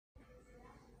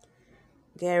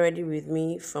Get ready with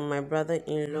me for my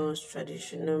brother-in-law's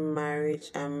traditional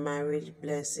marriage and marriage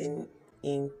blessing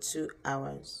in 2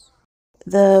 hours.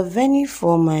 The venue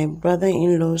for my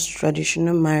brother-in-law's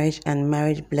traditional marriage and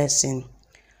marriage blessing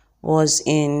was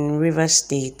in River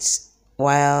State,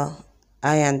 while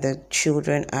I and the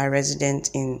children are resident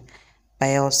in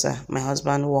Bayelsa. My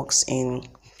husband works in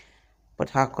Port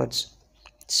Harcourt.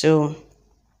 So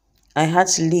I had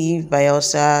to leave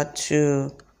Bayelsa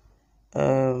to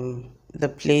the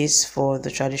place for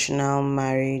the traditional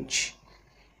marriage.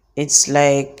 It's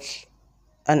like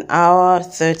an hour,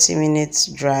 30 minutes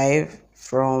drive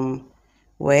from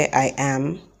where I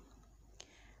am.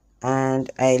 And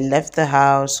I left the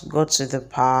house, got to the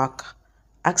park,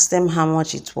 asked them how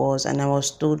much it was, and I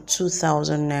was told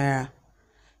 2,000 naira.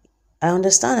 I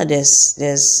understand that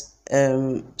there's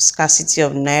scarcity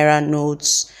of naira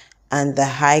notes and the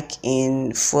hike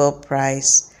in fuel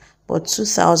price, but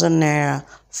 2,000 naira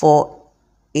for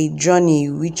a journey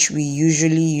which we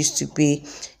usually used to pay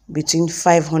between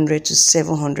 500 to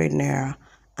 700 naira,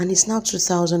 and it's now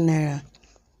 2,000 naira.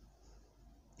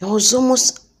 I was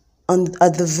almost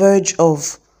at the verge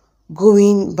of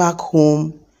going back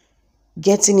home,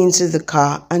 getting into the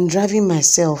car and driving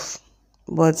myself,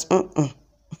 but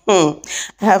I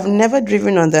have never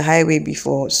driven on the highway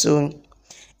before, so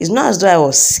it's not as though I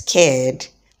was scared,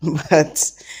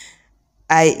 but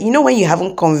when you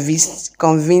haven't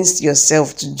convinced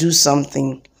yourself to do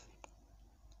something,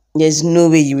 there's no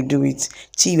way you do it.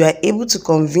 Till you are able to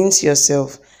convince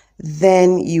yourself,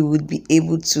 then you would be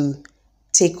able to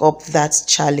take up that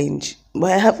challenge.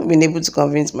 But I haven't been able to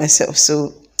convince myself,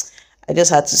 so I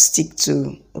just had to stick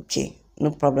to, okay,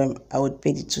 no problem, I would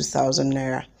pay the 2,000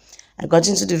 naira. I got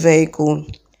into the vehicle.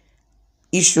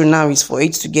 Issue now is for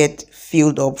it to get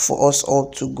filled up for us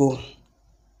all to go.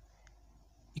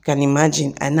 You can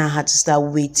imagine, I now had to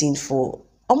start waiting for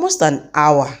almost an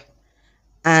hour.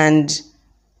 And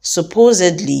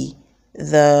supposedly,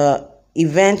 the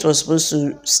event was supposed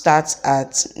to start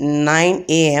at 9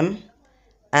 a.m.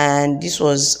 and this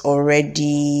was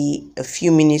already a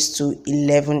few minutes to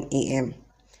 11 a.m.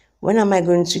 When am I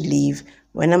going to leave?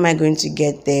 When am I going to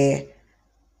get there?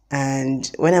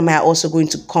 And when am I also going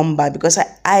to come back? Because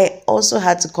I also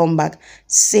had to come back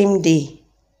same day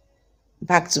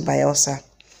back to Bayelsa.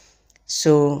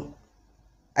 So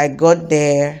I got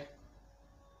there.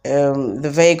 The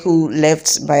vehicle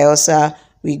left Bayelsa.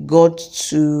 We got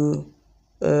to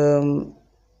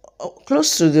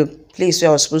close to the place where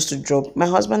I was supposed to drop. My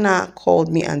husband now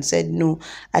called me and said, no,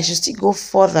 I should still go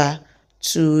further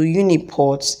to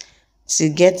Uniport to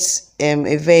get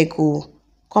a vehicle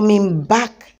coming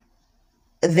back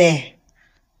there.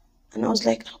 And I was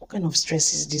like, what kind of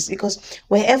stress is this? Because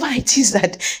wherever it is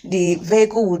that the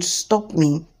vehicle would stop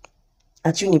me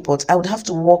at Uniport, I would have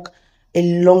to walk a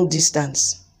long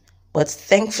distance. But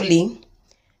thankfully,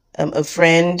 a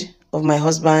friend of my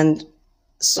husband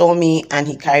saw me and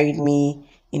he carried me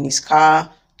in his car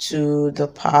to the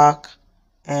park,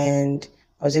 and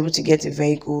I was able to get a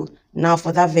vehicle. Now,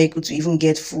 for that vehicle to even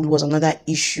get food was another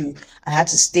issue. I had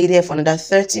to stay there for another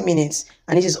 30 minutes,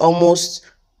 and it is almost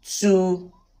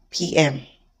 2 p.m.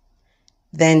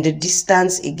 Then the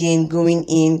distance again going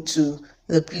into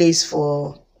the place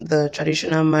for the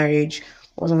traditional marriage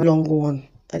was a long one.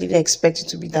 I didn't expect it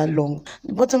to be that long.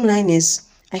 The bottom line is,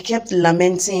 I kept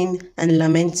lamenting and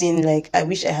lamenting, like, I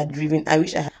wish I had driven. I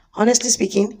wish I had. Honestly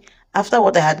speaking, after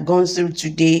what I had gone through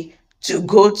today to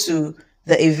go to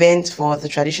the event for the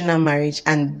traditional marriage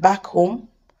and back home,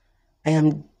 I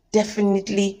am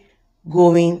definitely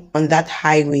going on that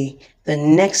highway the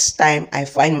next time I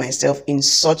find myself in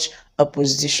such a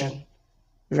position,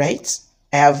 right?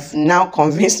 I have now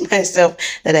convinced myself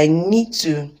that I need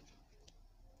to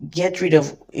get rid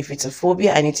of, if it's a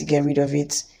phobia, I need to get rid of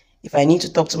it. If I need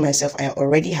to talk to myself, I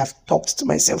already have talked to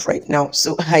myself right now.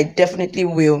 So I definitely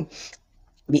will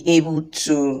be able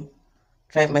to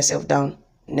drive myself down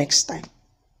next time.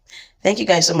 Thank you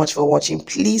guys so much for watching.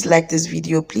 Please like this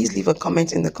video. Please leave a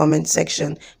comment in the comment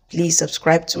section. Please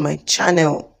subscribe to my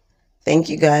channel. Thank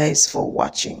you guys for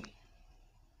watching.